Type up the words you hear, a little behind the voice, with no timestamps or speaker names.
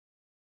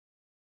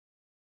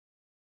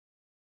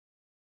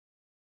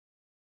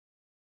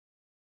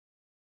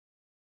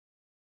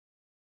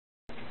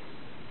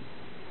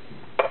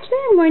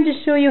I'm going to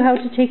show you how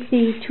to take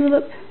the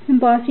Tulip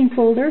Embossing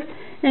Folder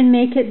and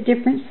make it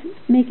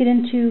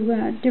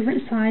into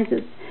different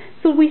sizes.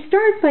 So we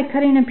start by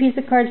cutting a piece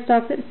of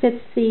cardstock that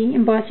fits the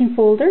embossing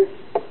folder.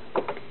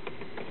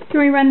 Then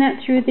we run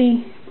that through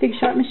the Big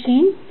Shot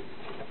machine.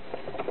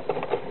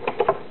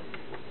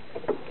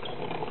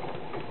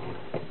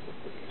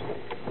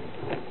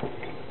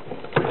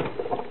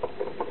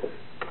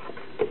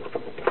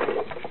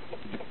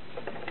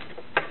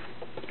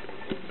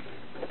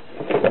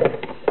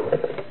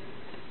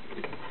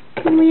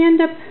 And we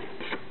end up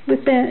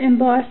with an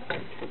embossed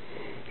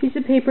piece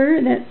of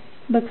paper that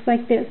looks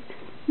like this.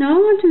 Now I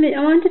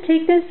want to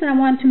take this and I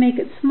want to make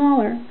it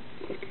smaller.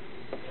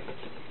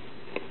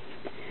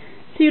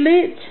 So you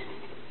lay it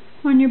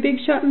on your Big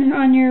Shot,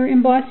 on your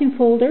embossing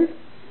folder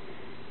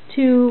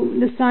to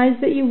the size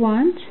that you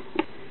want.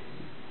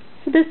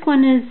 So this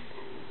one is,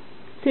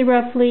 say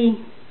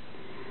roughly,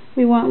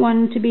 we want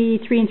one to be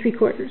 3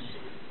 3/4.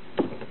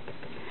 So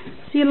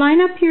you line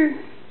up your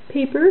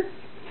paper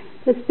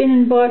that's been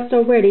embossed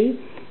already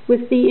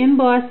with the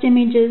embossed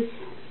images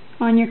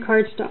on your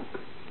cardstock.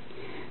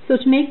 So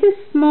to make this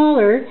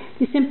smaller,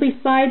 you simply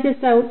slide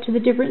this out to the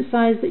different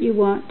size that you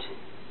want.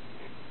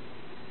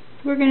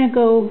 So we're going to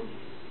go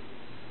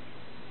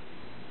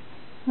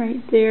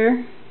right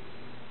there,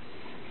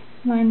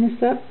 line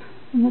this up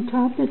on the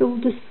top,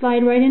 it'll just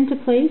slide right into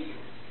place.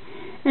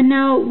 And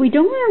now we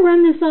don't want to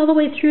run this all the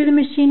way through the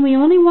machine, we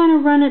only want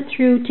to run it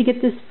through to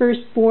get this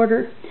first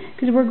border,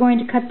 because we're going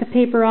to cut the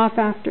paper off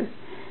after.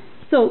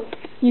 So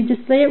you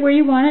just lay it where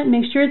you want it,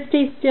 make sure it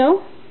stays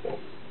still.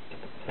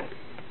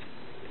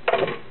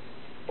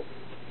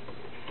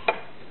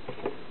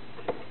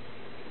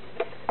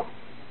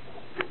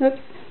 Oops.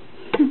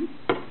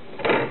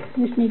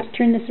 I just need to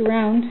turn this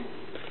around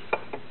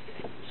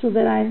so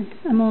that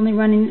I'm only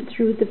running it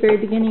through at the very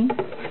beginning.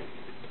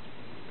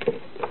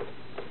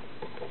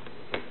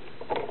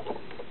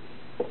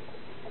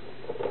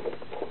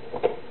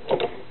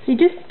 So you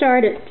just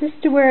start it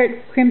just to where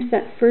it crimps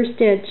that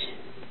first edge,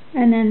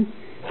 and then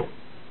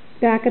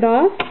back it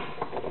off.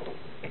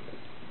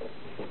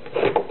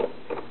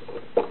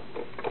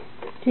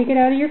 Take it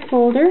out of your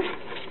folder.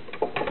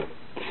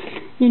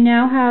 You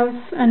now have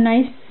a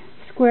nice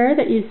square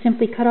that you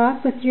simply cut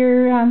off with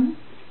your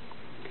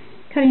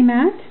cutting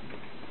mat.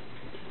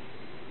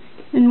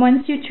 And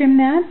once you trim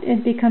that,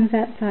 it becomes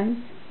that size.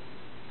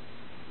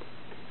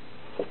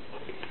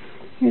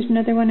 Here's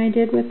another one I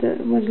did with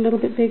was a little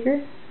bit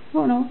bigger.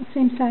 Oh no,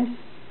 same size.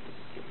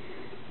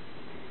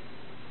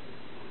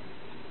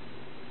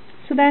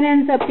 So that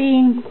ends up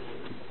being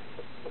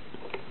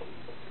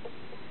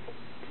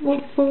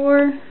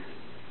 4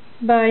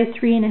 by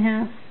 3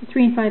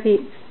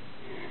 5/8.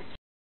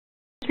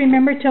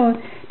 Remember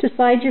to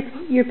slide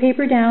your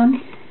paper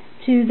down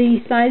to the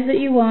size that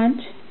you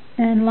want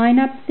and line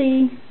up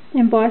the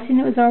embossing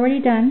that was already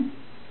done,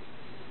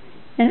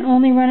 and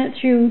only run it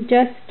through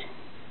just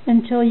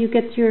until you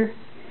get your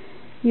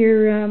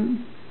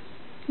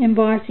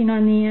embossing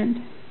on the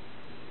end.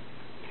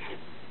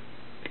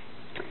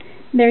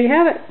 There you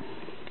have it.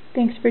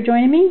 Thanks for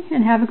joining me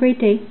and have a great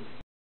day.